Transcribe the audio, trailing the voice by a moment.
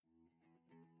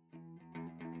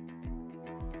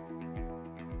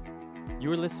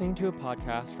You are listening to a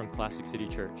podcast from Classic City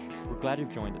Church. We're glad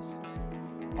you've joined us.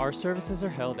 Our services are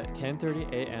held at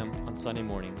 10:30 a.m. on Sunday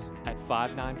mornings at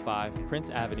 595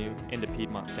 Prince Avenue in the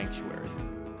Piedmont Sanctuary.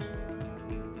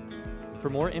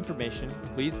 For more information,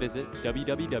 please visit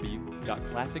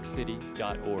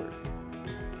www.classiccity.org.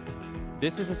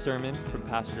 This is a sermon from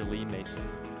Pastor Lee Mason.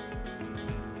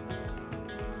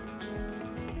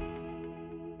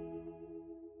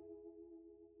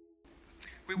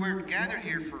 We were gathered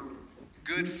here for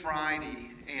Good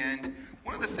Friday, and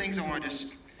one of the things I want to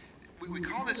we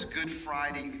call this Good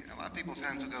Friday. A lot of people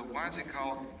sometimes will go, why is it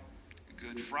called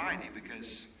Good Friday?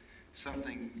 Because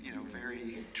something,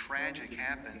 very tragic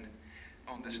happened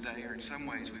on this day, or in some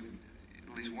ways,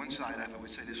 at least one side of it would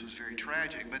say this was very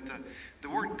tragic. But the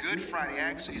word Good Friday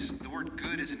actually the word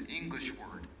good is an English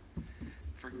word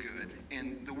for good,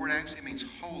 and the word actually means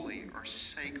holy or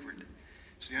sacred.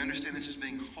 So you understand this as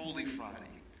being Holy Friday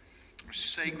or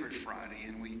Sacred Friday,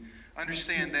 and we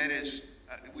understand that is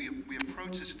we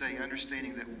approach this day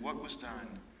understanding that what was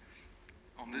done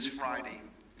on this Friday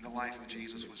in the life of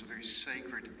Jesus was a very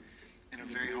sacred and a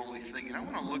very holy thing. And I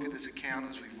want to look at this account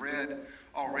as we've read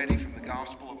already from the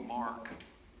Gospel of Mark.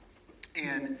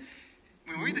 And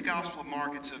when we read the Gospel of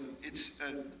Mark,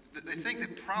 they think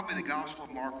that probably the Gospel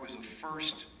of Mark was the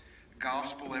first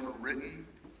gospel ever written.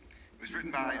 It was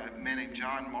written by a man named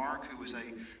John Mark, who was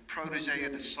a protege, a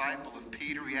disciple of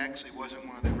Peter. He actually wasn't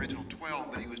one of the original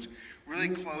 12, but he was really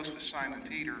close with Simon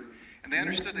Peter. And they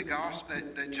understood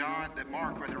that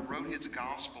Mark wrote his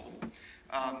gospel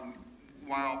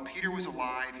while Peter was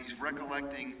alive. He's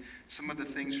recollecting some of the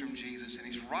things from Jesus, and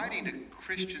he's writing to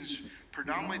Christians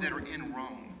predominantly that are in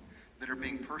Rome, that are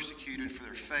being persecuted for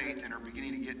their faith and are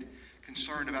beginning to get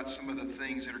concerned about some of the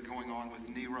things that are going on with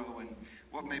Nero and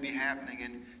what may be happening.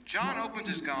 And John opens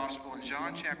his gospel in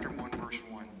John chapter 1, verse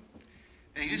 1.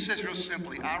 And he just says real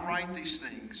simply, I write these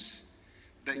things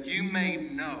that you may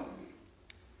know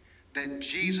that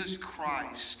Jesus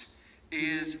Christ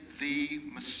is the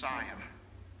Messiah,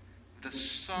 the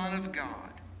Son of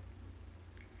God.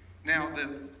 Now,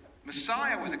 the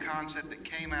Messiah was a concept that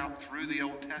came out through the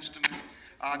Old Testament.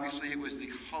 Obviously, it was the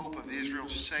hope of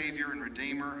Israel's Savior and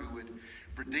Redeemer who would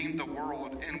redeem the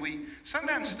world. And we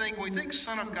sometimes think, when we think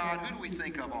Son of God, who do we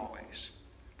think of always?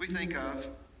 We think of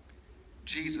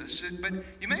Jesus. But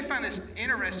you may find this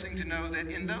interesting to know that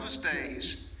in those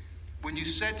days, when you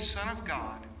said Son of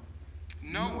God,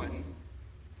 no one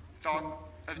thought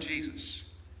of Jesus.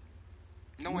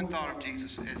 No one thought of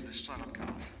Jesus as the Son of God.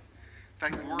 In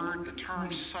fact, the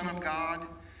term Son of God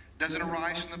doesn't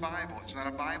arise from the Bible. It's not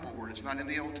a Bible word. It's not in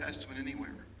the Old Testament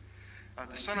anywhere.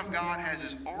 The Son of God has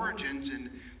his origins in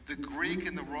the Greek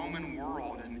and the Roman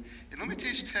world. And let me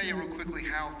just tell you real quickly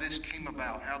how this came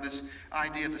about, how this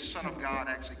idea of the Son of God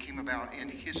actually came about in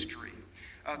history.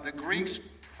 The Greeks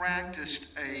practiced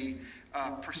a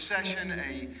procession,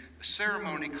 a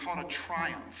ceremony called a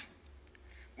triumph.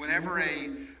 Whenever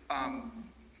a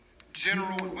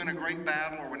general would win a great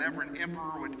battle, or whenever an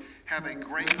emperor would have a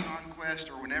great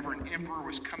conquest, or whenever an emperor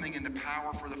was coming into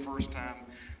power for the first time,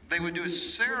 they would do a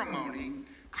ceremony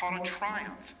called a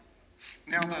triumph.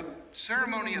 Now, the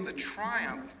ceremony of the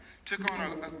triumph took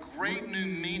on a great new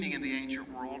meaning in the ancient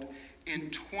world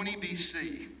in 20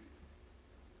 BC.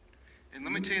 And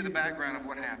let me tell you the background of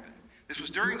what happened. This was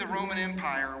during the Roman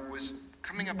Empire was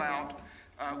coming about.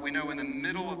 We know in the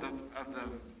middle of the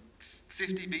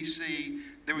 50 BC,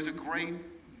 there was a great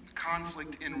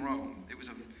conflict in Rome. It was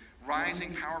a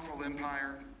rising, powerful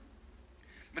empire.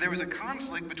 But there was a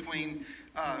conflict between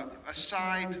a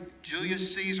side,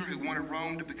 Julius Caesar, who wanted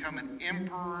Rome to become an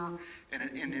emperor and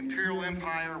an imperial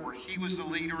empire where he was the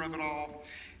leader of it all.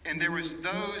 And there was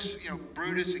those,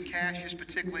 Brutus and Cassius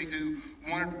particularly, who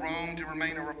wanted Rome to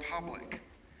remain a republic.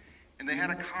 And they had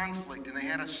a conflict, and they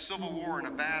had a civil war and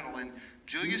a battle, and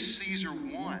Julius Caesar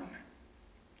won.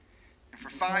 And for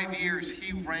 5 years,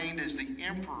 he reigned as the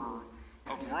emperor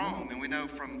of Rome. And we know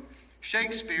from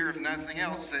Shakespeare, if nothing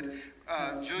else, that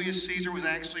Julius Caesar was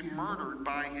actually murdered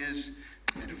by his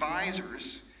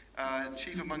advisors,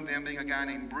 chief among them being a guy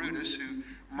named Brutus, who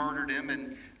murdered him.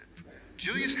 And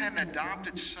Julius had an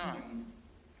adopted son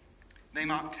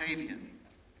named Octavian.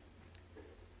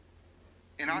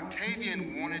 And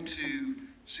Octavian wanted to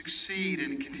succeed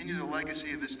and continue the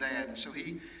legacy of his dad. And so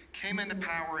he came into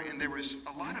power, and there was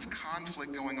a lot of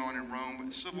conflict going on in Rome,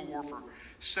 a civil war for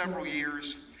several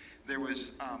years. There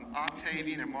was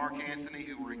Octavian and Mark Antony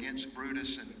who were against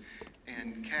Brutus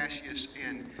and Cassius,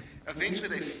 and eventually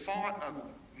they fought a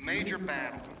major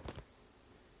battle.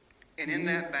 And in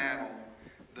that battle,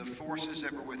 the forces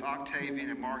that were with Octavian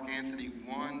and Mark Antony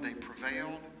won. They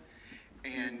prevailed.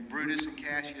 And Brutus and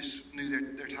Cassius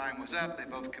knew their time was up. They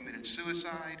both committed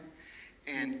suicide.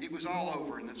 And it was all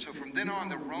over. And so from then on,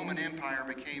 the Roman Empire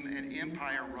became an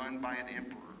empire run by an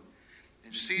emperor.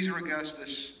 And Caesar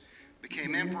Augustus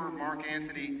became emperor. Mark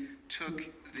Antony took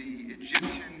the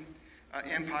Egyptian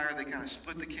empire. They kind of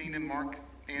split the kingdom. Mark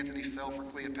Antony fell for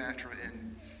Cleopatra,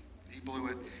 and he blew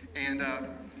it. And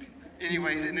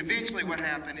anyways, and eventually what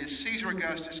happened is Caesar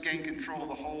Augustus gained control of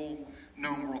the whole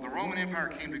known world. The Roman Empire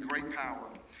came to great power.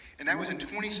 And that was in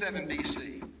 27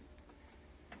 BC.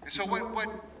 And so what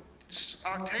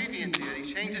Octavian did,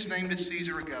 he changed his name to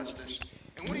Caesar Augustus.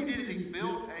 And what he did is he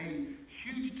built a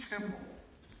huge temple.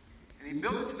 And he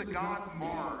built it to the god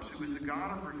Mars, who was the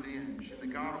god of revenge and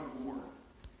the god of war.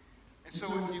 And so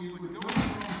if you would go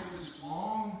through this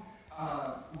long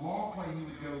walkway he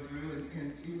would go through,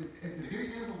 and it would, at the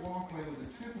very end of the walkway was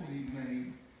a temple he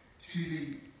made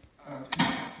to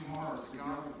Mars, the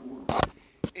god of war.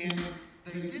 And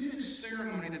they did this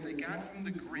ceremony that they got from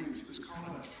the Greeks. It was called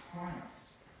a triumph.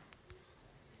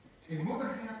 And what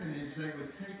would happen is they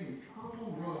would take a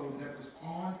purple robe that was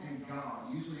on a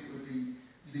god. Usually it would be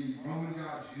the Roman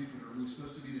god Jupiter, who was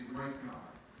supposed to be the great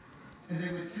god. And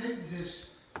they would take this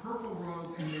purple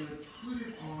robe and they would put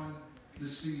it on the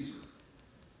Caesar.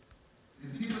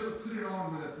 And people would put it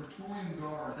on with a Praetorian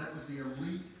guard. That was the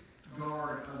elite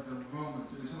guard of the Romans.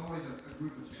 There was always a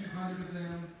group of 200 of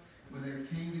them when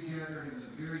they came together. It was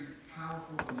a very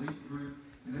powerful elite group.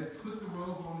 And they would put the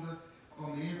robe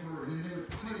on the emperor, and then they would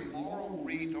put a laurel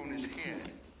wreath on his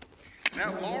head. And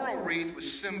that laurel wreath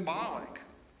was symbolic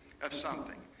of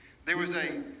something. There was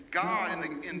a god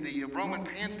in the Roman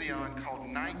pantheon called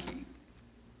Nike.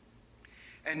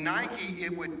 And Nike,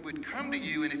 it would come to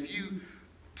you, and if you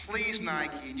pleased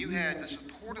Nike and you had the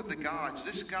support of the gods,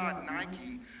 this god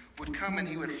Nike would come and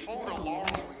he would hold a laurel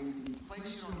wreath and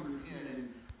place it on your head. And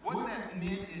what that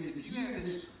meant is if you had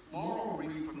this laurel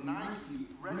wreath from Nike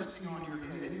resting on your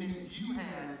head, it meant you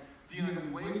had the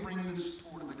unwavering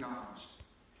support of the gods.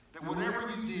 That whatever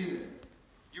you did,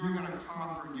 you were going to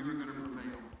conquer and you were going to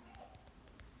prevail.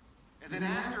 And then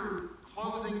after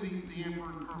clothing the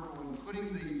emperor in purple and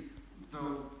putting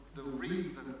the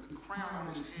wreath, the crown on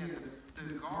his head,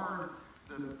 the guard,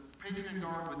 the Praetorian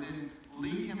guard would then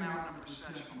lead him out in a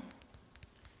processional.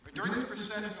 But during this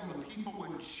processional, the people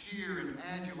would cheer and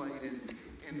adulate,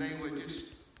 and they would just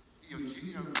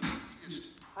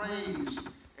praise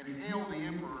and hail the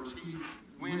emperor as he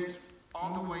went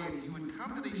on the way. And he would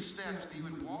come to these steps, and he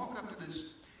would walk up to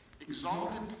this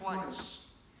exalted place.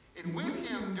 And with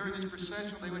him, during this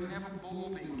procession, they would have a bull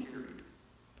being carried.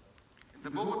 And the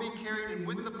bull would be carried, and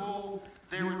with the bull,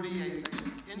 there would be an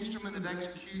instrument of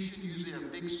execution, usually a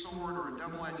big sword or a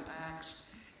double-edged axe.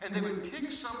 And they would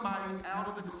pick somebody out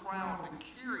of the crowd to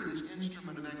carry this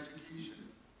instrument of execution.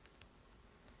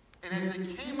 And as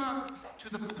they came up to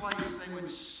the place, they would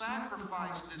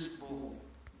sacrifice this bull.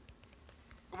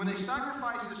 And when they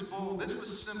sacrificed this bull, this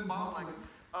was symbolic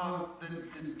of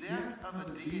the death of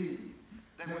a deity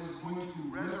that was going to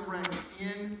resurrect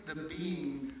in the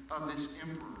being of this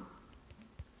emperor.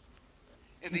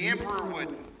 And the emperor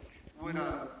would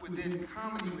then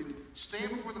come and he would stand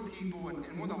before the people, and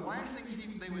one of the last things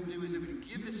they would do is they would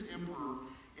give this emperor,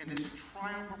 in this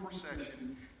triumphal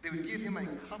procession, they would give him a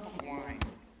cup of wine.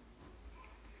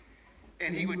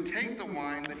 And he would take the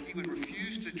wine, but he would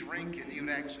refuse to drink it. He would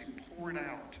actually pour it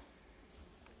out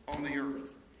on the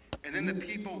earth. And then the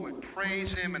people would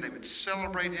praise him, and they would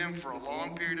celebrate him for a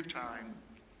long period of time.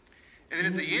 And then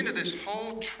at the end of this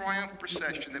whole triumph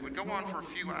procession that would go on for a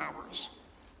few hours,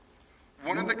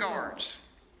 one of the guards,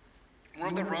 one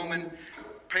of the Roman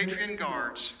Praetorian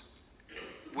guards,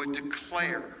 would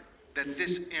declare that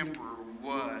this emperor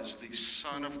was the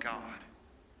Son of God.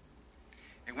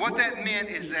 And what that meant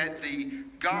is that the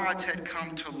gods had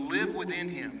come to live within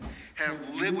him, have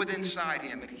lived within inside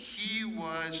him, and he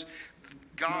was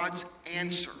God's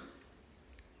answer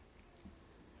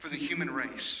for the human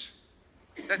race.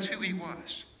 That's who he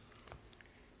was.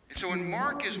 And so when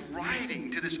Mark is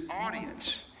writing to this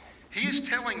audience, he is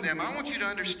telling them, I want you to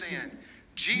understand,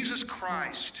 Jesus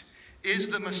Christ is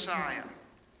the Messiah,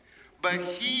 but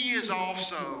he is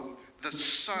also the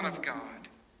Son of God.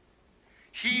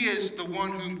 He is the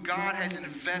one whom God has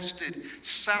invested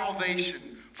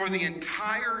salvation for the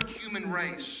entire human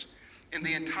race and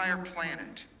the entire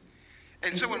planet.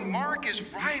 And so when Mark is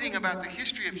writing about the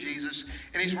history of Jesus,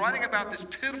 and he's writing about this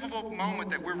pivotal moment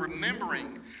that we're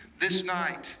remembering this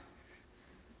night,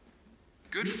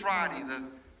 Good Friday, the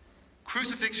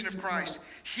crucifixion of Christ,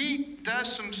 he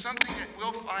does something that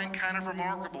we'll find kind of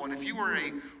remarkable. And if you were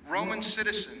a Roman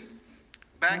citizen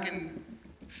back in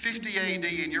 50 AD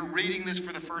and you're reading this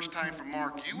for the first time from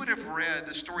Mark, you would have read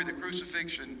the story of the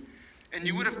crucifixion and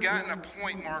you would have gotten a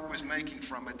point Mark was making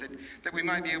from it that we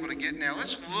might be able to get now.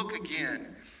 Let's look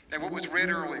again at what was read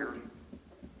earlier.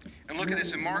 And look at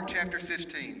this in Mark chapter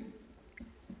 15.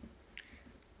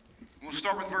 We'll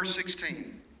start with verse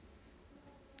 16.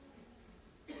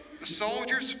 The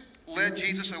soldiers led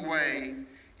Jesus away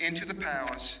into the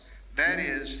palace, that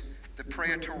is, the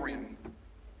praetorium,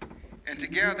 and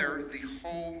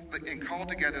called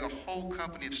together the whole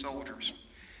company of soldiers.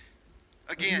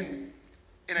 Again,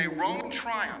 in a Roman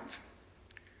triumph,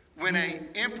 when an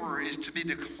emperor is to be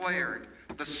declared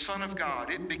the Son of God,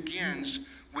 it begins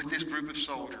with this group of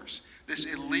soldiers, this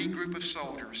elite group of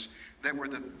soldiers that were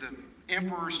the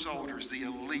emperor's soldiers, the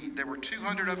elite. There were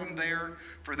 200 of them there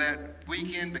for that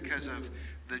weekend because of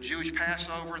the Jewish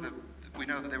Passover. We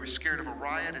know that they were scared of a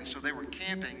riot, and so they were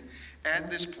camping at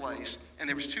this place, and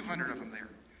there was 200 of them there.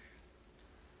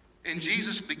 And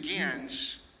Jesus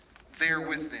begins there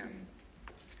with them.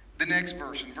 The next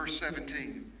verse, in verse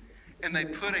 17, and they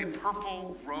put a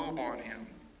purple robe on him,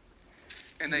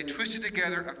 and they twisted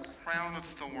together a crown of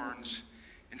thorns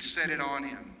and set it on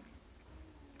him.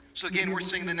 So again, we're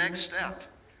seeing the next step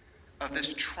of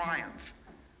this triumph,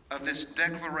 of this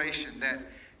declaration that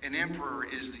an emperor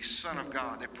is the Son of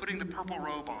God. They're putting the purple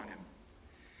robe on him,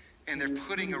 and they're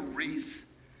putting a wreath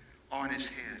on his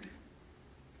head.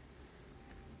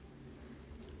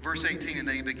 Verse 18, and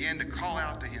they began to call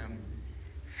out to him,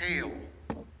 "Hail,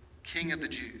 King of the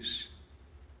Jews."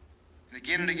 And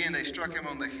again they struck him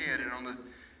on the head and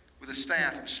with a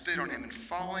staff and spit on him, and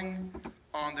falling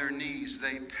on their knees,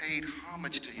 they paid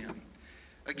homage to him.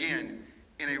 Again,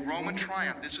 in a Roman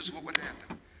triumph, this is what would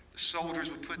happen. The soldiers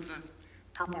would put the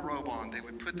purple robe on, they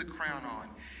would put the crown on,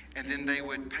 and then they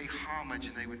would pay homage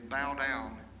and they would bow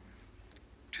down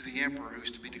to the emperor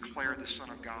who's to be declared the Son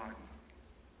of God.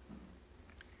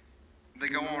 They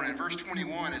go on in verse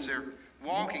 21 as they're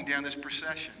walking down this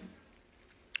procession.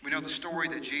 We know the story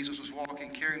that Jesus was walking,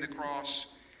 carrying the cross,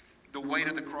 the weight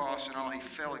of the cross and all. He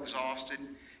fell exhausted.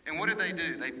 And what did they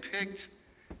do? They picked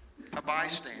a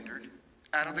bystander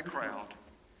out of the crowd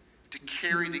to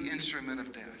carry the instrument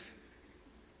of death,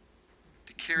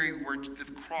 to carry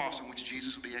the cross on which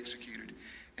Jesus would be executed.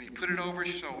 And he put it over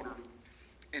his shoulder,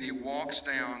 and he walks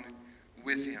down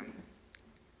with him.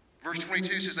 Verse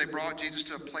 22 says they brought Jesus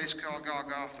to a place called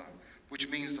Golgotha, which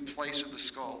means the place of the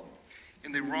skull.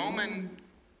 In the Roman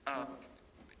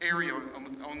area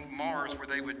on Mars where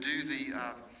they would do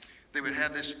they would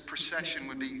have this procession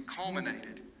would be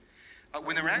culminated.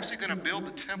 When they were actually going to build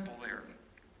the temple there,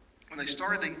 when they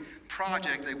started the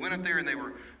project, they went up there and they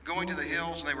were going to the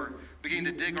hills and they were beginning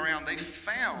to dig around. They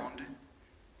found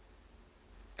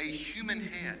a human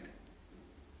head,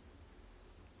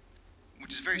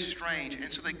 which is very strange.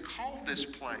 And so they called this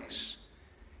place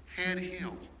Head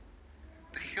Hill,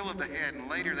 the hill of the head. And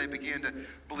later they began to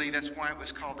believe that's why it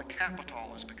was called the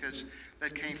Capitol, is because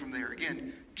that came from there.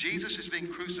 Again, Jesus is being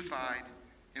crucified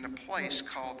in a place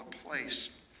called the place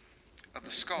of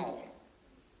the skull.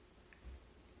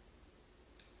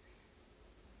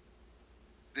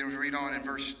 Then we read on in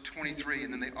verse 23,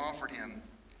 and then they offered him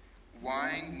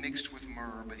wine mixed with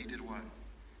myrrh, but he did what?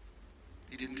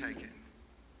 He didn't take it.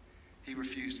 He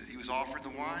refused it. He was offered the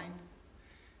wine,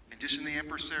 and just in the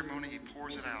emperor's ceremony, he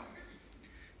pours it out.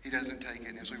 He doesn't take it.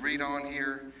 And as we read on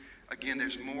here, again,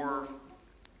 there's more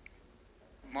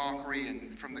mockery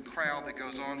and from the crowd that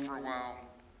goes on for a while.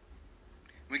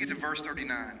 We get to verse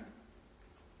 39.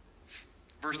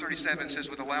 Verse 37 says,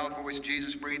 with a loud voice,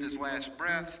 Jesus breathed his last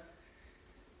breath.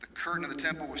 The curtain of the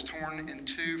temple was torn in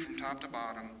two from top to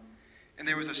bottom. And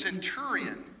there was a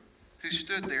centurion who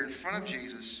stood there in front of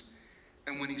Jesus.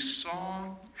 And when he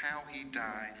saw how he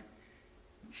died,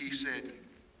 he said,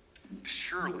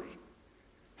 surely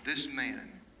this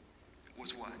man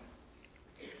was what?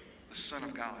 The Son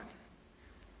of God.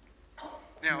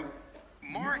 Now,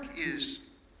 Mark is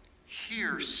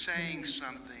here saying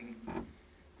something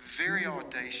very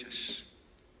audacious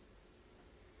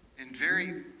and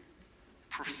very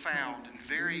profound and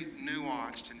very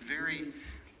nuanced and very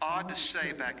odd to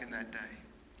say back in that day.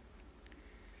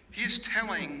 He is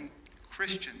telling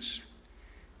Christians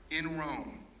in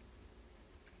Rome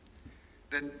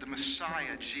that the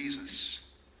Messiah, Jesus,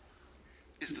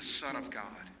 is the Son of God.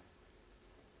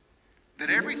 That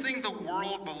everything the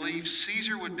world believes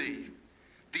Caesar would be,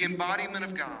 the embodiment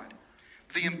of God,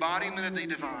 the embodiment of the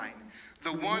divine,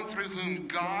 the one through whom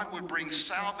God would bring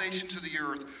salvation to the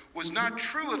earth, was not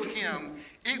true of him.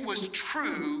 It was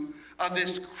true of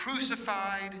this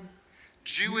crucified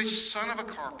Jewish son of a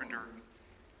carpenter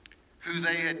who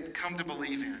they had come to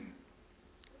believe in.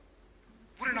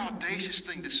 What an audacious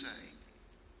thing to say.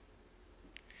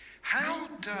 How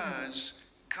does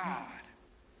God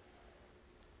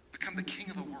become the king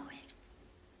of the world?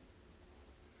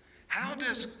 How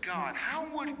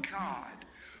would God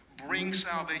bring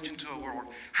salvation to a world?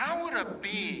 How would a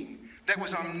being that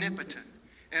was omnipotent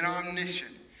and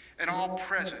omniscient and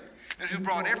all-present and who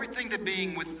brought everything to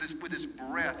being with his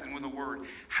breath and with a word,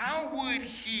 how would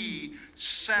he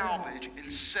salvage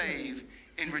and save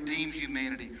and redeem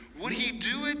humanity? Would he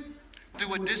do it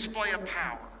through a display of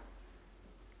power?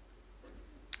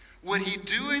 Would he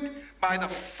do it by the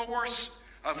force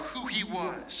of who he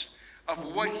was,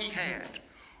 of what he had?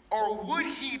 Or would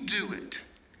he do it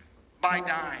by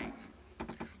dying?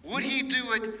 Would he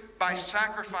do it by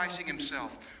sacrificing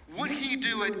himself? Would he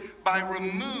do it by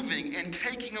removing and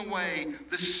taking away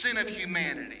the sin of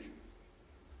humanity?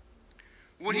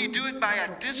 Would he do it by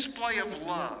a display of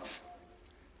love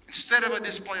instead of a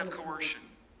display of coercion?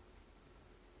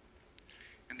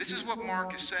 And this is what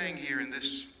Mark is saying here in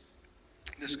this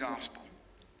gospel.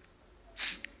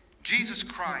 Jesus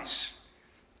Christ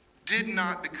did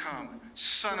not become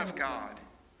Son of God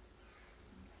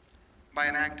by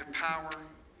an act of power,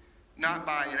 not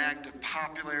by an act of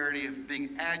popularity, of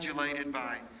being adulated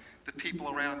by the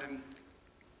people around him.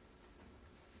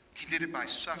 He did it by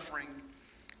suffering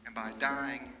and by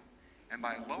dying and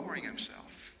by lowering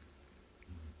himself.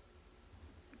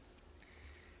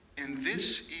 And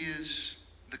this is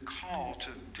the call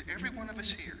to every one of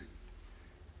us here,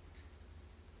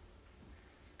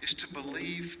 is to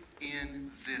believe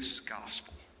in this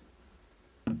gospel.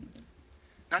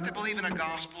 Not to believe in a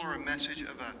gospel or a message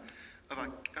of a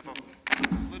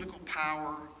political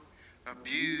power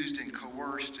abused and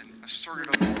coerced and asserted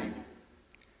over people,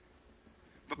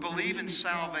 but believe in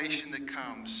salvation that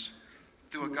comes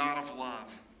through a God of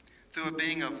love, through a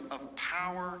being of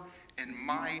power and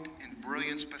might and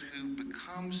brilliance, but who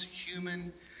becomes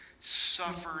human,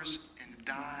 suffers, and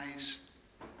dies,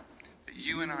 that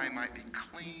you and I might be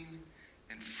clean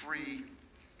and free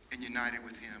and united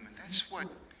with him. And that's what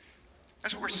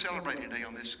we're celebrating today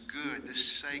on this good, this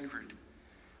sacred,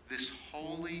 this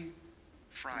holy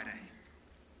Friday.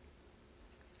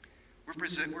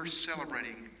 We're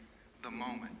celebrating the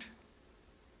moment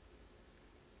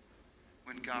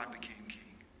when God became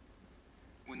king,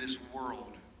 when this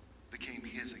world became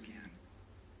his again,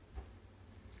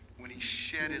 when he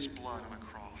shed his blood on a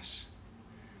cross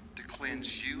to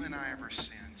cleanse you and I of our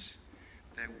sins,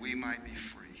 that we might be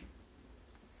free.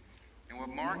 And what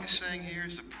Mark is saying here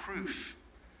is the proof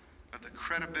of the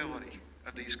credibility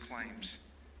of these claims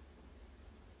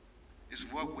is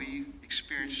what we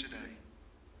experience today.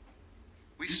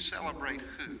 We celebrate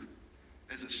who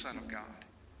as the Son of God?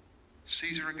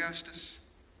 Caesar Augustus,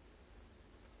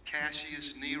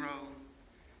 Cassius, Nero,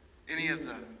 any of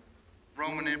the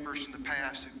Roman emperors in the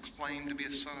past who claimed to be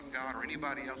a son of God, or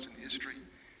anybody else in history.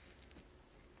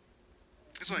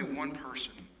 There's only one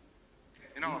person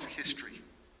in all of history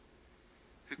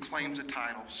who claims the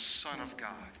title Son of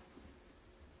God.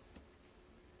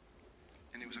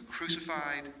 And he was a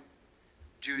crucified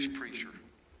Jewish preacher.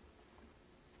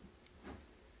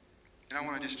 And I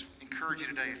want to just encourage you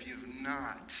today, if you have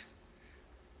not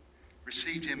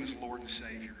received him as Lord and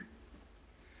Savior,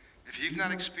 if you've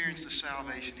not experienced the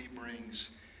salvation he brings,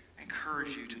 I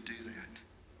encourage you to do that.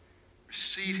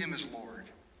 Receive him as Lord.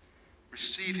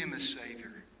 Receive him as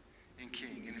Savior and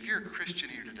King. And if you're a Christian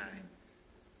here today,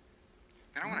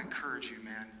 and I want to encourage you,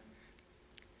 man,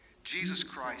 Jesus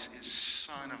Christ is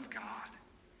Son of God,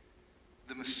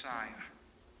 the Messiah.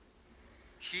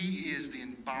 He is the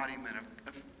embodiment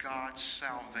of God's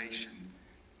salvation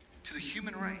to the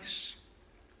human race.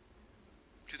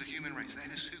 To the human race.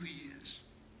 That is who he is.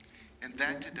 And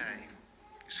that today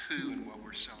is who and what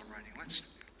we're celebrating. Let's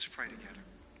pray together.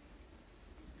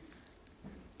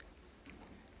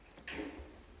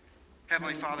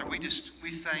 Heavenly Father, we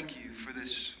thank you for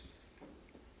this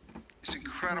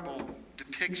incredible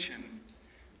depiction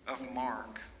of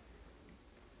Mark,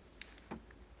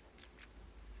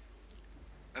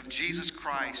 of Jesus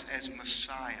Christ as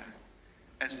Messiah,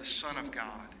 as the Son of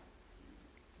God.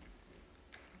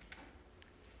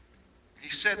 He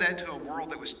said that to a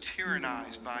world that was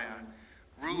tyrannized by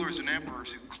rulers and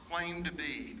emperors who claimed to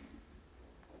be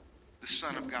the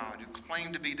Son of God, who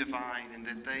claimed to be divine, and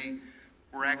that they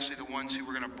were actually the ones who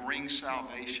were going to bring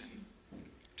salvation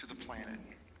to the planet.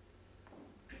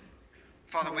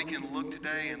 Father, we can look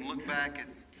today and look back at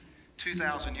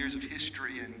 2,000 years of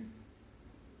history, and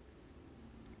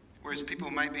whereas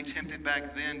people might be tempted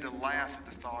back then to laugh at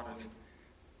the thought of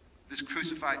this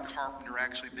crucified carpenter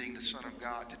actually being the Son of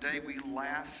God, today we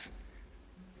laugh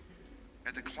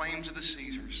at the claims of the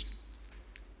Caesars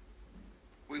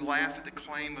We laugh at the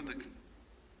claim of the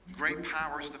great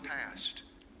powers of the past.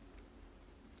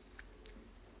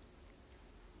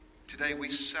 Today we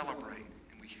celebrate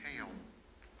and we hail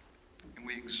and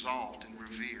we exalt and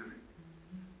revere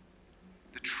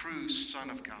the true Son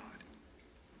of God,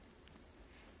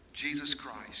 Jesus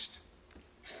Christ.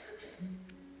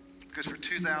 Because for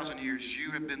 2,000 years,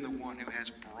 you have been the one who has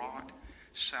brought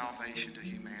salvation to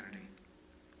humanity.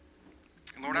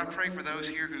 And Lord, I pray for those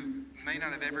here who may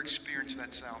not have ever experienced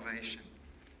that salvation,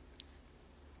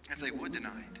 if they would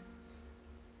tonight,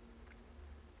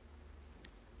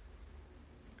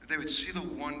 that they would see the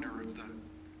wonder of the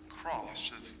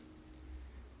cross, of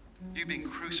you being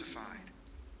crucified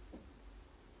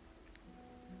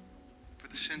for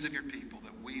the sins of your people,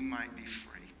 that we might be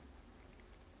free.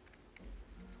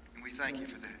 And we thank you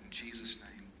for that in Jesus' name.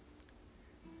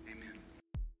 Amen.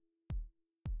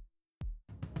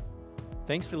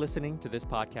 Thanks for listening to this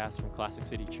podcast from Classic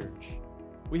City Church.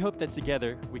 We hope that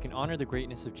together we can honor the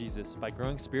greatness of Jesus by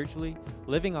growing spiritually,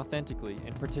 living authentically,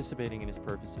 and participating in his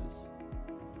purposes.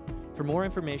 For more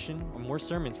information or more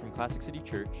sermons from Classic City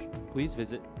Church, please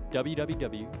visit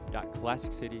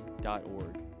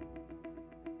www.classiccity.org.